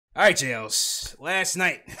All right, Jails. Last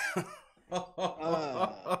night,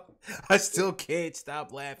 Uh, I still can't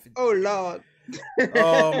stop laughing. oh Lord.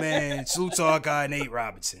 Oh man, salute to our guy Nate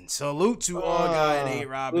Robinson. Salute to our guy Nate Salute.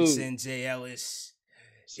 Robinson, Jay Ellis.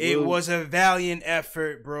 It Salute. was a valiant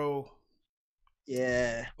effort, bro.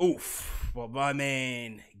 Yeah. Oof, but my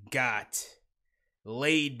man got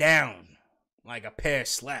laid down like a pair of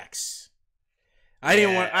slacks. I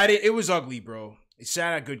didn't want. I didn't. It was ugly, bro.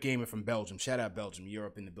 Shout out Good Gamer from Belgium. Shout out Belgium.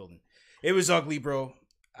 Europe in the building. It was ugly, bro.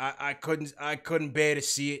 I couldn't bear to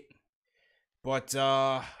see it. But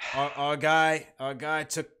our guy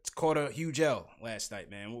caught a huge L last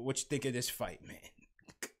night, man. What you think of this fight, man?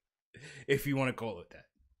 If you want to call it that.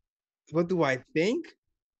 What do I think?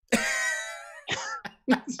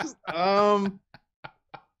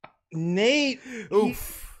 Nate.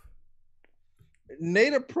 Oof.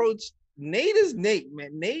 Nate approached. Nate is Nate,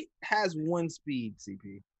 man. Nate has one speed,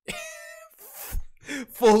 CP.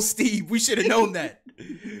 Full steam. We should have known that.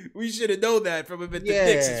 We should have known that from him at the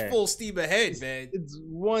Knicks. It's full steam ahead, man. It's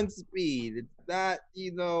one speed. It's not,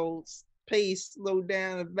 pace, slow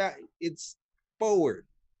down. It's forward.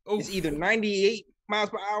 Oof. It's either 98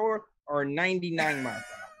 miles per hour or 99 miles per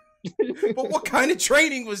hour. But what kind of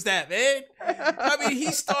training was that, man? I mean,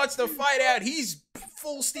 he starts the fight out. He's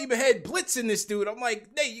full steam ahead, blitzing this dude. I'm like,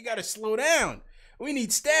 Nate, you got to slow down. We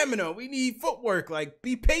need stamina. We need footwork. Like,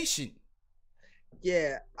 be patient.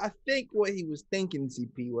 Yeah, I think what he was thinking,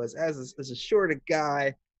 CP, was as a shorter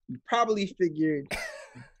guy, he probably figured,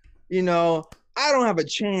 I don't have a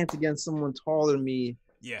chance against someone taller than me.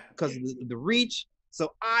 Yeah. Because of the reach.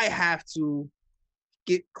 So I have to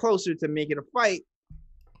get closer to make it a fight.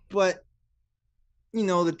 But,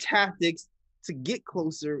 the tactics to get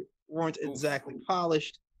closer weren't exactly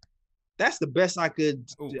polished. That's the best I could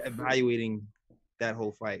evaluating that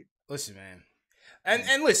whole fight. Listen, man.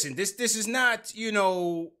 And listen, this is not,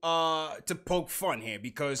 to poke fun here,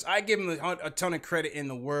 because I give him a ton of credit in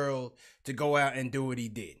the world to go out and do what he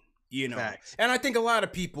did, Facts. And I think a lot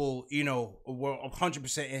of people, were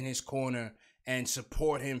 100% in his corner and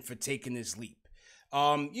support him for taking this leap.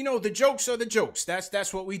 The jokes are the jokes.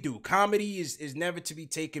 That's what we do. Comedy is never to be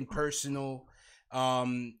taken personal.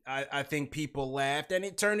 I think people laughed and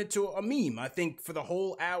it turned into a meme. I think for the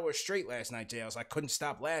whole hour straight last night, Jails, I couldn't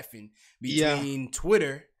stop laughing between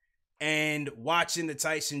Twitter and watching the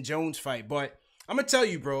Tyson Jones fight. But I'm going to tell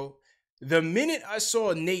you, bro, the minute I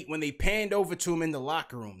saw Nate, when they panned over to him in the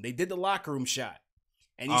locker room, they did the locker room shot.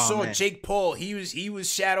 And you saw Jake Paul, he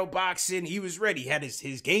was shadow boxing. He was ready. He had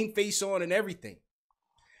his game face on and everything.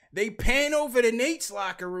 They pan over to Nate's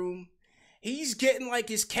locker room. He's getting like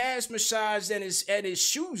his calves massaged and his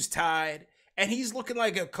shoes tied, and he's looking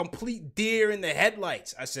like a complete deer in the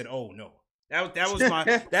headlights. I said, "Oh no."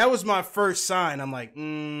 That was my first sign. I'm like,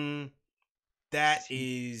 that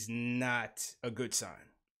is not a good sign.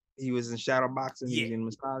 He was in shadow boxing, yeah. He was in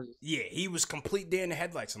massages. Yeah, he was complete deer in the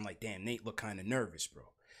headlights. I'm like, damn, Nate looked kind of nervous, bro.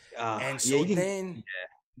 And so then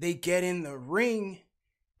they get in the ring,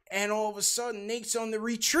 and all of a sudden Nate's on the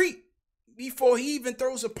retreat. Before he even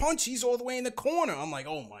throws a punch, he's all the way in the corner. I'm like,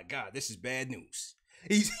 oh my God, this is bad news.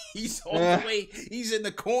 He's all the way, he's in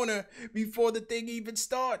the corner before the thing even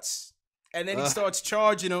starts. And then he starts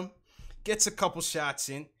charging him, gets a couple shots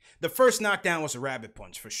in. The first knockdown was a rabbit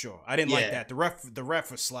punch for sure. I didn't like that. The ref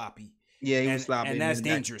was sloppy. Yeah, he was sloppy. And that's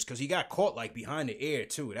dangerous because he got caught like behind the ear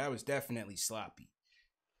too. That was definitely sloppy.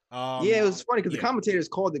 It was funny because the commentators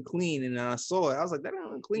called it clean, and I saw it. I was like, that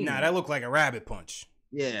ain't clean. Nah, that looked like a rabbit punch.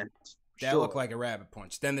 Yeah. That looked like a rabbit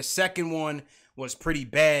punch. Then the second one was pretty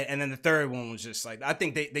bad. And then the third one was just like, I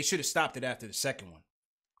think they should have stopped it after the second one.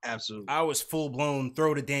 Absolutely. I was full blown,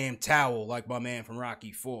 throw the damn towel like my man from Rocky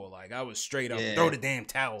IV. Like I was straight up, throw the damn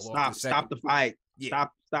towel. Stop the fight. Yeah.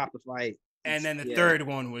 Stop the fight. And then the third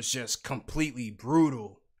one was just completely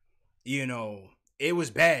brutal. It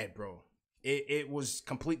was bad, bro. It was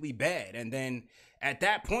completely bad. And then at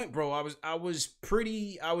that point, bro, I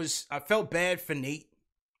felt bad for Nate.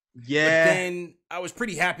 Yeah. But then I was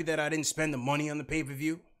pretty happy that I didn't spend the money on the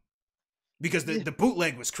pay-per-view because the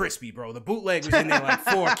bootleg was crispy, bro. The bootleg was in there like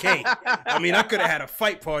 4K. I mean, I could have had a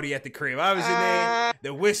fight party at the crib. I was in there.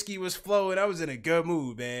 The whiskey was flowing. I was in a good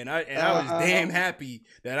mood, man. I was damn happy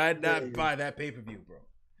that I did not buy that pay-per-view, bro.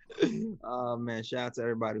 Oh, man. Shout out to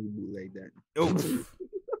everybody who bootlegged that. Oh,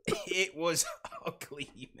 it was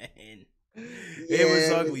ugly, man. It was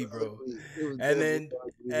ugly, bro. And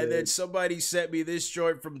then somebody sent me this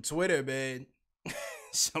joint from Twitter, man.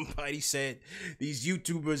 Somebody said these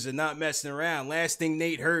YouTubers are not messing around. Last thing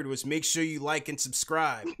Nate heard was make sure you like and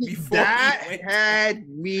subscribe. That had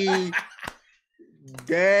me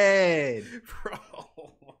dead.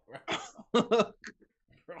 Bro.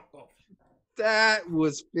 That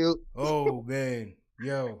was Phil. Oh man,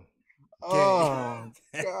 yo. Oh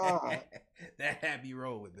God. That had me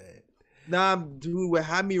rolling, man. Nah, dude, what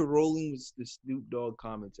had me rolling was the Snoop Dogg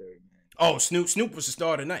commentary, man. Oh, Snoop was the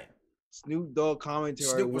star of the night. Snoop Dogg commentary.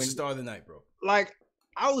 Snoop was the star of the night, bro. Like,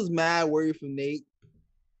 I was mad worried for Nate,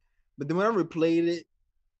 but then when I replayed it,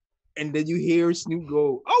 and then you hear Snoop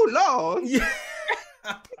go, "Oh Lord." Yeah.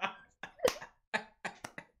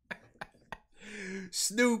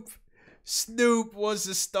 Snoop was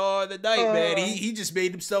the star of the night, man. He just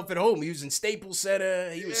made himself at home. He was in Staples Center.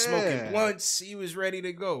 He was smoking blunts. He was ready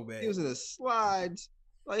to go, man. He was in the slides.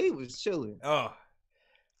 Like, he was chilling. Oh,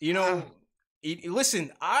 you know,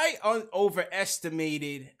 listen, I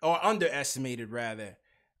underestimated rather,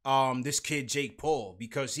 this kid Jake Paul,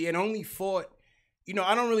 because he had only fought. You know,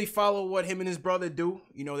 I don't really follow what him and his brother do.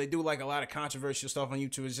 You know, they do like a lot of controversial stuff on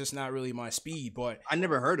YouTube. It's just not really my speed. But I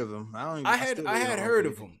never heard of him. I had heard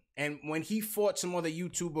of him. And when he fought some other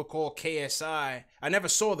YouTuber called KSI, I never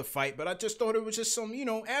saw the fight, but I just thought it was just some,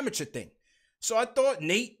 amateur thing. So I thought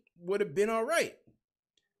Nate would have been all right.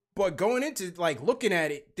 But going into, like, looking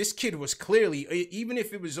at it, this kid was clearly, even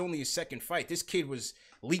if it was only his second fight, this kid was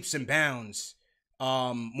leaps and bounds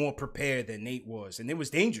more prepared than Nate was. And it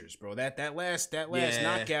was dangerous, bro. That last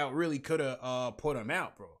knockout really could have put him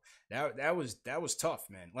out, bro. That was tough,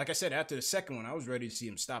 man. Like I said, after the second one, I was ready to see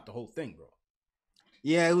him stop the whole thing, bro.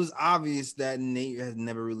 Yeah, it was obvious that Nate has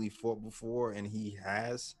never really fought before, and he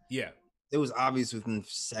has. Yeah. It was obvious within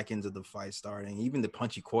seconds of the fight starting. Even the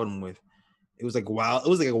punch he caught him with, it was like wild. It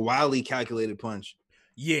was like a wildly calculated punch.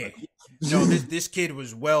 Yeah. No, this kid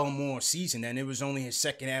was well more seasoned, and it was only his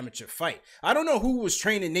second amateur fight. I don't know who was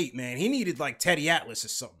training Nate, man. He needed like Teddy Atlas or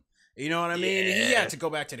something. You know what I mean? Yeah. He had to go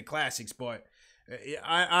back to the classics, but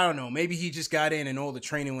I don't know. Maybe he just got in and all the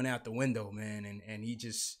training went out the window, man, and he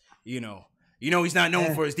just, he's not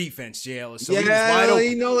known for his defense, JL. So he was wide open.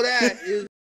 You know that.